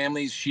blending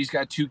families. She's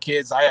got 2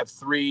 kids. I have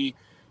 3.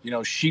 You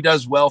know, she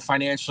does well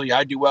financially.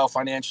 I do well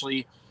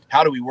financially.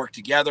 How do we work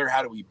together?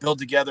 How do we build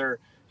together?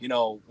 You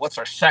know, what's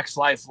our sex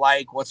life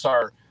like? What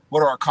are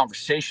our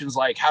conversations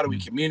like? How do we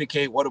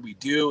communicate? What do we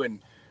do? And,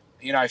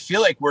 you know, I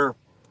feel like we're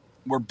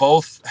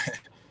both,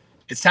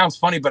 it sounds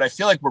funny, but I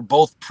feel like we're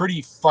both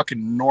pretty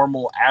fucking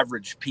normal,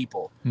 average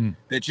people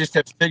that just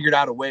have figured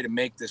out a way to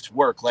make this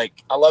work.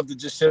 Like, I love to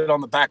just sit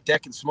on the back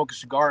deck and smoke a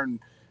cigar and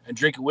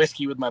drink a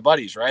whiskey with my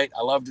buddies, right?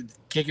 I love to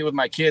kick it with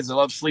my kids. I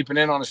love sleeping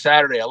in on a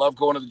Saturday. I love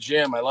going to the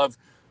gym. I love,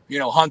 you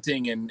know,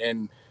 hunting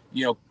and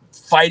you know,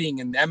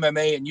 fighting and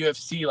MMA and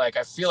UFC. Like,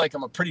 I feel like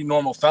I'm a pretty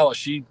normal fella.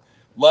 She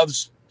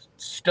loves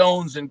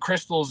stones and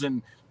crystals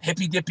and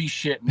hippy dippy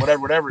shit and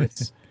whatever it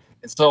is.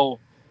 And so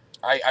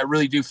I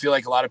really do feel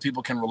like a lot of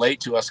people can relate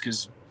to us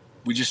because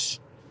we're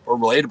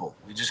relatable.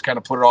 We just kind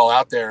of put it all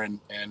out there and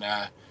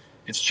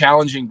it's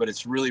challenging, but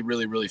it's really,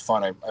 really, really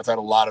fun. I've had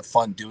a lot of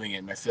fun doing it,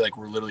 and I feel like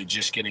we're literally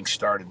just getting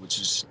started, which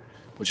is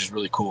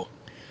really cool.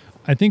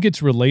 I think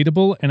it's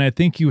relatable, and I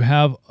think you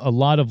have a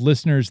lot of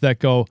listeners that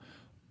go,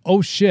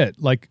 oh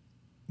shit, like,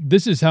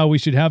 this is how we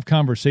should have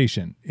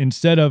conversation.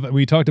 Instead of,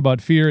 we talked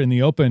about fear in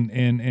the open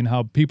and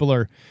how people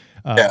are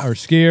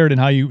scared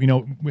and how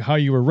how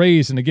you were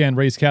raised, and again,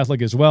 raised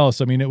Catholic as well.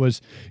 So, I mean, it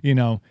was, you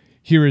know,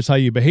 here is how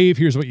you behave,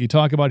 here's what you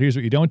talk about, here's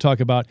what you don't talk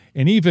about.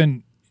 And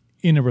even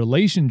in a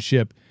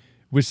relationship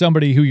with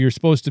somebody who you're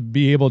supposed to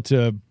be able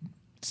to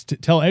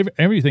tell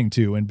everything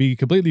to and be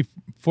completely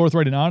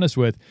forthright and honest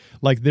with,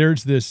 like,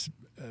 there's this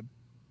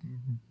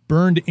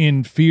burned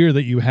in fear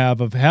that you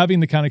have of having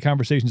the kind of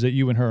conversations that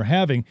you and her are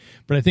having.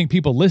 But I think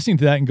people listening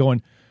to that and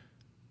going,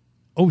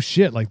 oh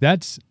shit, like,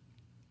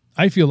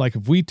 I feel like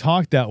if we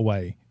talk that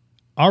way,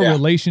 our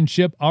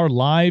relationship, our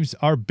lives,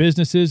 our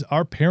businesses,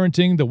 our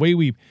parenting, the way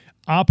we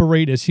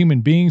operate as human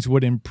beings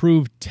would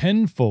improve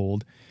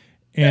tenfold.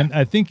 And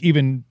I think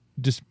even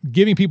just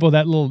giving people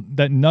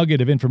that nugget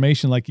of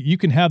information, like, you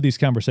can have these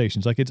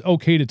conversations. Like, it's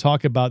okay to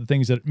talk about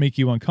things that make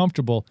you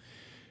uncomfortable.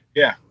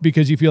 Yeah.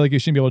 Because you feel like you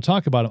shouldn't be able to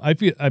talk about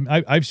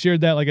them. I've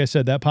shared that, like I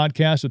said, that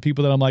podcast with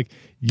people that I'm like,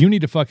 you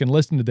need to fucking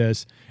listen to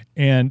this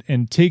and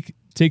take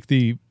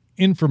the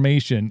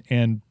information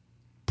and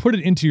put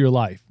it into your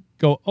life.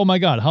 Go, oh my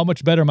God, how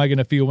much better am I going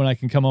to feel when I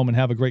can come home and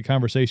have a great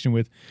conversation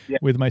with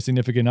my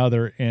significant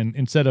other? And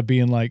instead of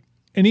being like,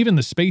 and even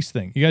the space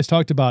thing, you guys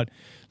talked about,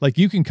 like,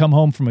 you can come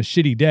home from a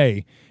shitty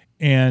day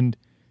and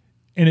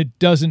it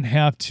doesn't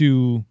have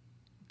to,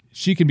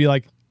 she can be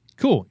like,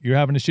 cool. You're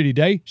having a shitty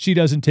day. She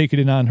doesn't take it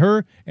in on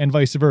her, and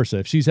vice versa.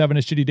 If she's having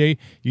a shitty day,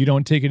 you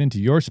don't take it into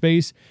your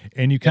space,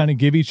 and you kind of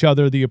give each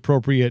other the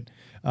appropriate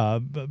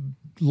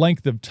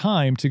length of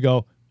time to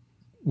go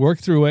work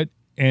through it.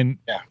 And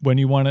when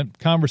you want to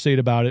conversate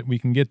about it, we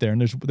can get there.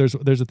 And there's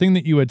a thing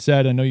that you had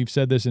said. I know you've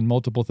said this in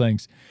multiple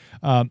things.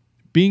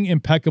 Being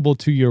impeccable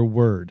to your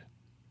word.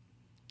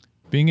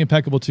 Being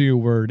impeccable to your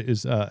word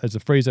is a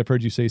phrase I've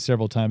heard you say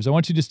several times. I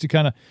want you just to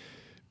kind of,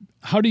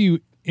 how do you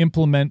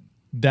implement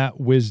that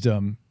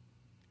wisdom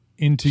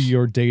into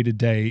your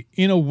day-to-day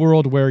in a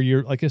world where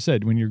you're, like I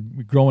said, when you're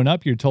growing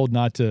up, you're told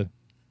to,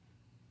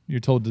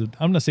 I'm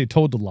going to say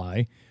told to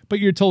lie, but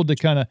you're told to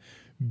kind of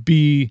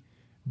be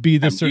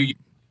the certain.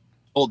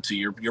 Told to,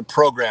 you're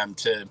programmed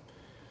to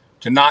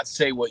not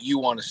say what you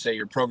want to say.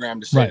 You're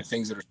programmed to say the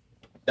things that are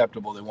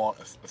acceptable. They won't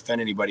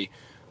offend anybody.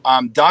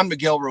 Don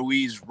Miguel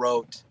Ruiz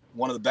wrote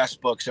one of the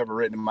best books ever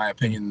written, in my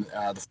opinion,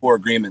 The Four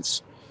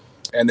Agreements.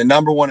 And the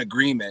number one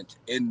agreement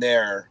in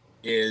there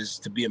is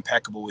to be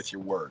impeccable with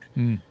your word.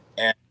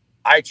 And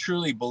I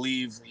truly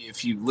believe,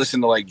 if you listen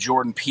to like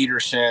Jordan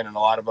Peterson and a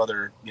lot of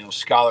other,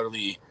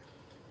 scholarly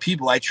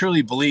people, I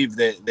truly believe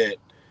that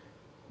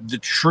the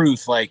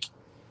truth, like,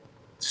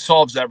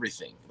 solves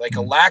everything. Like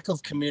a lack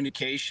of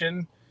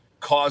communication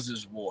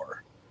causes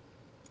war.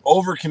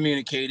 Over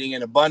communicating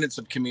and abundance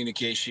of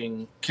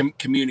communication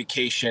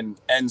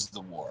ends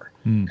the war.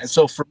 And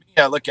so for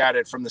me, I look at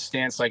it from the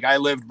stance, like, I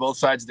lived both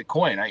sides of the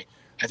coin. I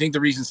think the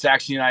reason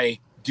Saxy and I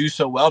do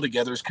so well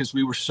together is because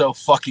we were so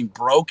fucking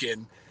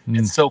broken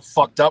and so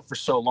fucked up for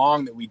so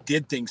long that we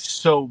did things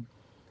so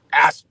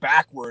ass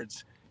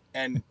backwards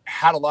and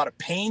had a lot of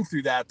pain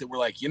through that we're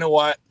like, you know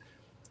what?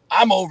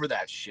 I'm over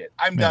that shit.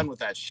 I'm done with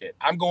that shit.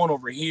 I'm going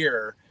over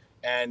here,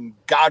 and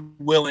God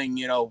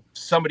willing,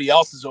 somebody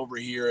else is over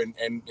here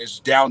and is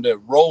down to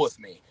roll with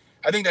me.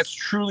 I think that's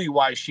truly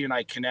why she and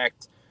I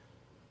connect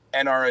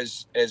and are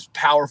as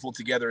powerful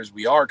together as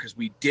we are, because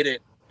we did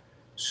it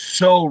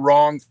so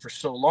wrong for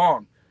so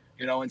long,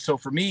 and so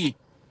for me,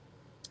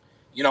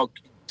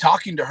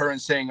 talking to her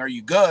and saying, "Are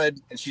you good?"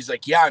 And she's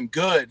like, "Yeah, I'm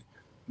good."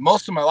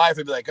 Most of my life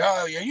I'd be like,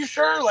 "Oh, are you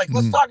sure? Like,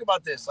 let's talk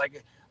about this.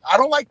 Like, I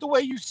don't like the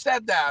way you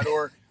said that,"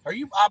 or "Are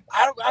you,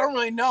 I don't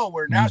really know."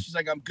 Where now she's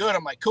like, "I'm good."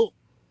 I'm like, "Cool."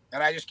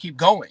 And I just keep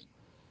going.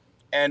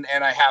 And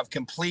I have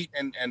complete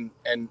and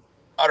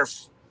utter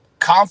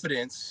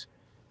confidence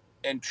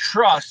and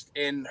trust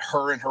in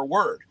her and her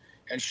word,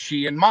 and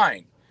she in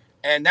mine.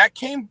 And that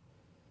came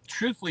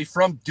truthfully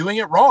from doing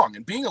it wrong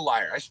and being a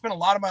liar. I spent a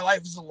lot of my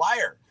life as a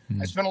liar.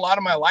 I spent a lot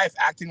of my life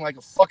acting like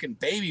a fucking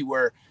baby,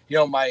 where,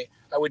 I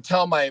would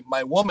tell my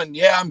woman,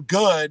 "Yeah, I'm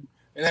good."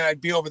 And then I'd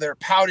be over there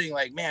pouting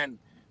like, "Man,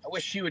 I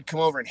wish she would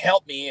come over and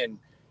help me." And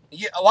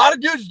a lot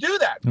of dudes do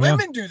that. Yeah.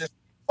 Women do this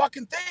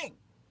fucking thing.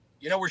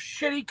 We're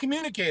shitty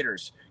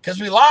communicators because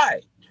we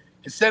lie.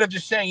 Instead of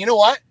just saying, "You know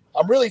what?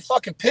 I'm really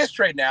fucking pissed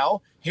right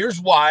now. Here's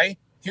why.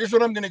 Here's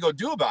what I'm going to go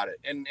do about it."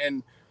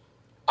 And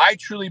I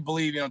truly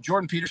believe,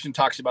 Jordan Peterson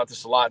talks about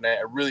this a lot, and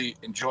I really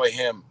enjoy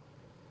him.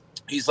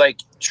 He's like,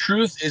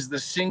 truth is the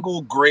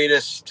single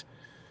greatest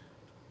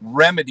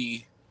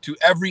remedy to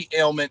every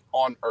ailment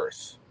on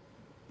earth.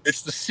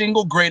 It's the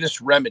single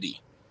greatest remedy.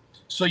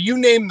 So you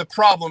name the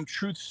problem,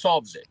 truth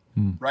solves it,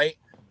 right?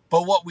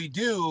 But what we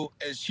do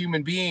as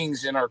human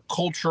beings in our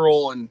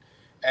cultural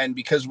and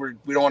because we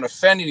don't want to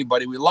offend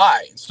anybody, we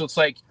lie. So it's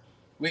like,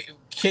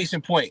 case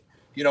in point,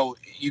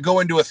 you go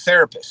into a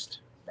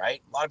therapist,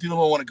 right? A lot of people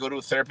don't want to go to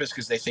a therapist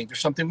because they think there's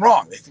something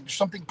wrong. They think there's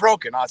something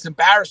broken. Oh, it's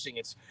embarrassing.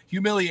 It's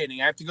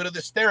humiliating. I have to go to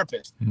this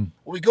therapist. Well,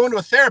 we go into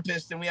a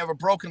therapist and we have a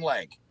broken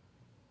leg,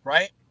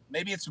 right?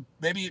 Maybe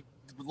the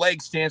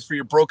leg stands for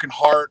your broken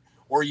heart,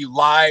 or you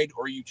lied,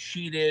 or you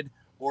cheated,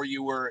 or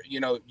you were,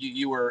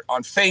 you were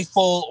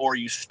unfaithful, or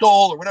you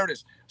stole, or whatever it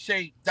is.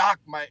 Say, "Doc,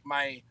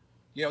 my,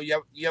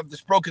 you have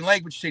this broken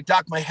leg," but you say,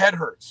 "Doc, my head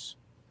hurts."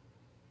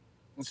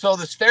 And so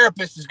this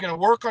therapist is going to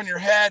work on your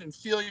head and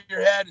feel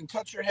your head and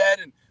touch your head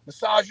and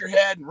massage your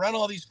head and run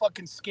all these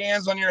fucking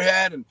scans on your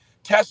head and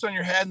tests on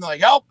your head. And they're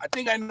like, "Oh, I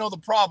think I know the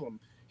problem.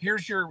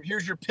 Here's your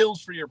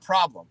pills for your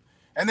problem."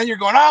 And then you're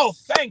going, "Oh,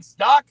 thanks,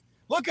 Doc.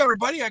 Look,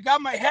 everybody, I got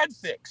my head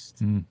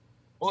fixed."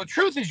 Well, the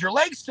truth is your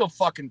leg's still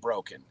fucking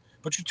broken,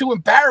 but you're too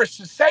embarrassed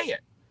to say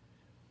it.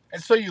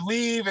 And so you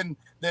leave, and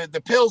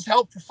the pills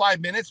help for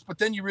 5 minutes, but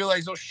then you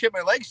realize, "Oh shit,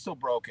 my leg's still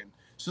broken."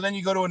 So then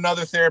you go to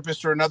another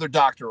therapist or another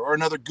doctor or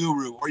another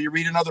guru, or you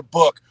read another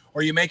book,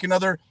 or you make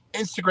another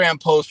Instagram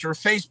post or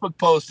Facebook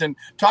post and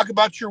talk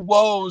about your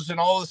woes and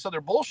all this other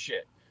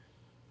bullshit.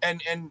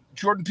 And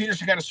Jordan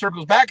Peterson kind of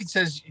circles back and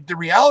says, the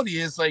reality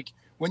is, like,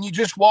 when you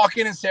just walk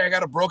in and say, "I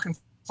got a broken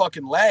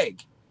fucking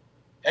leg,"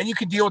 and you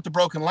can deal with the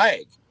broken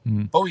leg,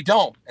 but we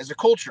don't as a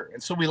culture.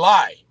 And so we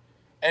lie.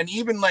 And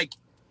even like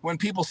when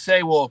people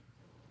say, "Well,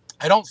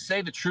 I don't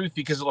say the truth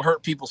because it'll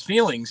hurt people's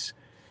feelings,"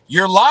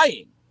 you're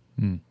lying.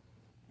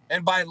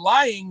 And by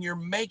lying, you're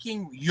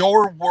making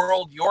your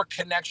world, your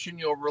connection,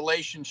 your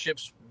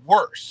relationships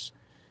worse.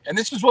 And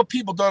this is what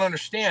people don't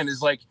understand,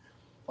 is like,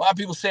 a lot of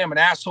people say I'm an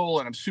asshole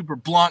and I'm super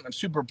blunt, I'm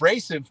super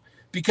abrasive.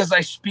 because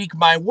I speak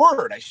my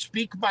word. I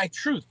speak my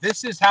truth.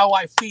 This is how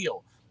I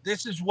feel.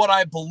 This is what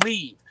I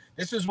believe.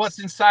 This is what's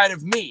inside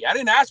of me. I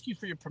didn't ask you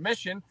for your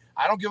permission.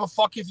 I don't give a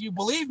fuck if you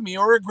believe me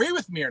or agree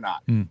with me or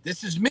not.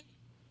 This is me.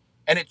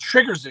 And it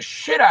triggers the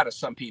shit out of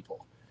some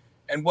people.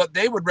 And what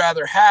they would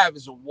rather have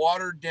is a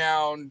watered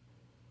down,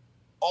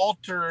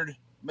 altered,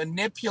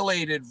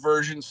 manipulated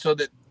version so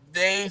that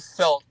they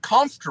felt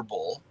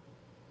comfortable.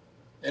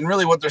 And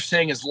really what they're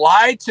saying is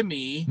lie to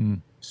me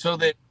so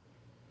that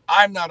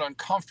I'm not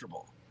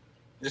uncomfortable.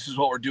 This is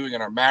what we're doing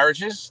in our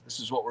marriages. This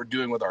is what we're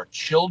doing with our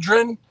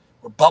children.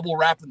 We're bubble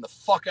wrapping the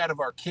fuck out of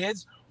our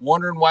kids,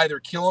 wondering why they're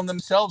killing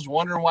themselves,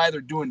 wondering why they're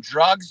doing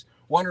drugs,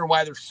 wondering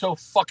why they're so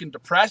fucking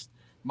depressed.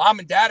 Mom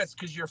and dad, it's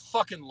because you're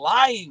fucking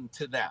lying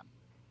to them.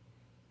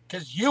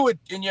 Because you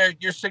and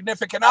your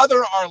significant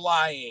other are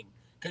lying.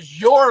 Because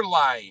you're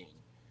lying.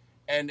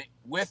 And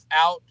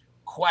without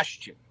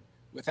question,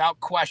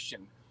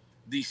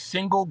 the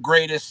single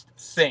greatest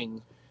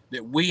thing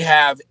that we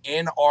have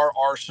in our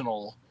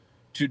arsenal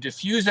to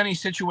diffuse any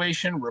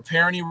situation,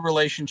 repair any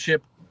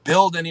relationship,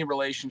 build any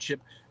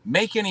relationship,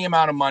 make any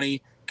amount of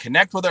money,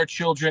 connect with our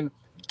children,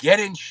 get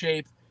in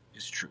shape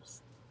is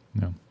truth.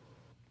 No.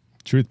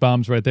 Truth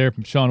bombs right there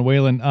from Sean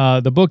Whalen.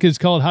 The book is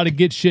called How to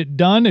Get Shit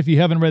Done. If you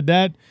haven't read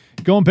that,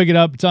 go and pick it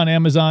up. It's on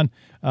Amazon.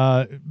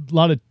 A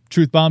lot of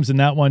truth bombs in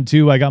that one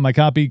too. I got my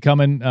copy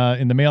coming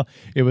in the mail.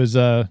 It was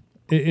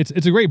it's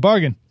a great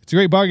bargain. It's a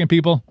great bargain,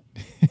 people.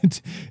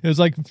 It was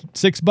like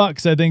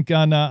 $6, I think,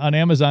 on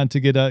Amazon to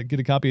get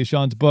a copy of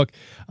Sean's book.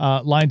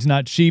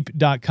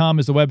 Linesnotcheap.com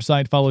is the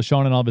website. Follow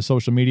Sean on all of his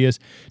social medias.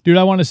 Dude,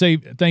 I want to say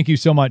thank you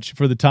so much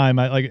for the time.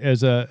 I like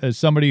as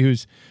somebody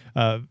who's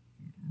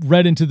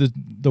read into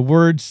the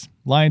words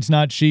 "Lions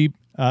Not Cheap,"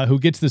 who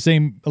gets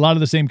a lot of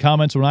the same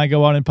comments when I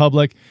go out in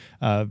public.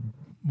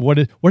 What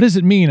does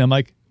it mean? I'm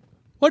like,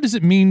 what does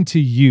it mean to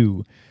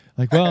you?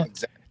 Like, well,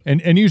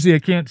 and usually I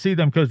can't see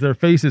them because their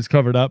face is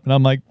covered up, and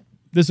I'm like,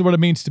 this is what it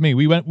means to me.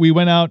 We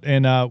went out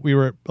and we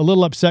were a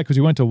little upset because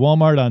we went to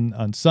Walmart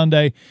on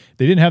Sunday.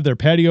 They didn't have their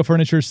patio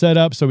furniture set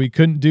up, so we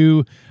couldn't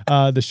do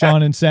the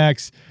Sean and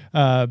Sachs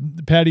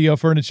patio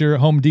furniture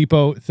Home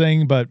Depot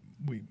thing. But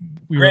we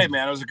great,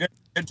 man. It was a good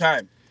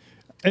time.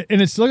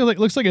 And it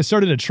looks like it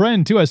started a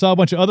trend too. I saw a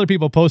bunch of other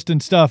people posting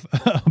stuff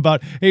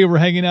about, hey, we're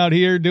hanging out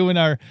here doing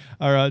our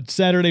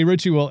Saturday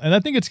ritual, and I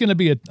think it's going to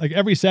be like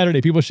every Saturday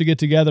people should get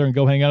together and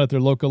go hang out at their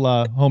local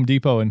Home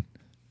Depot and.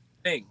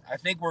 I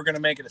think we're going to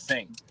make it a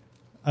thing.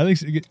 I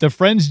think the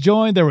friends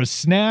joined. There was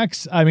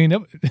snacks. I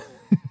mean,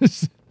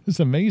 it's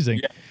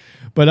amazing. Yeah.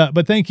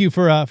 But thank you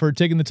for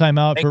taking the time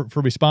out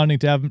for responding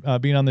to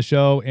being on the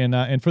show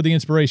and for the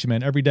inspiration,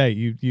 man. Every day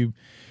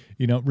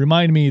you know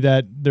remind me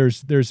that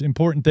there's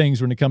important things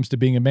when it comes to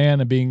being a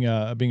man and being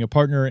a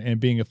partner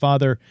and being a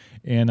father,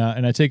 and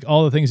I take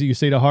all the things that you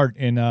say to heart,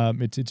 and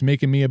it's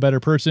making me a better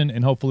person,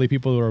 and hopefully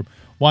people who are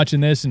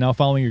watching this and now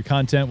following your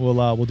content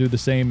will do the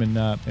same, and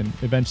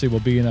eventually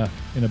we'll be in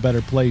a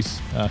better place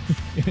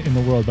in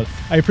the world. But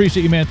I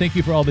appreciate you, man. Thank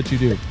you for all that you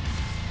do.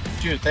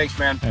 Dude, thanks,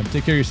 man. And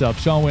take care of yourself.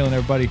 Sean Whalen,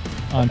 everybody,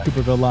 on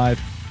Cooperville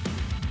Live.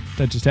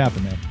 That just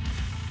happened, man.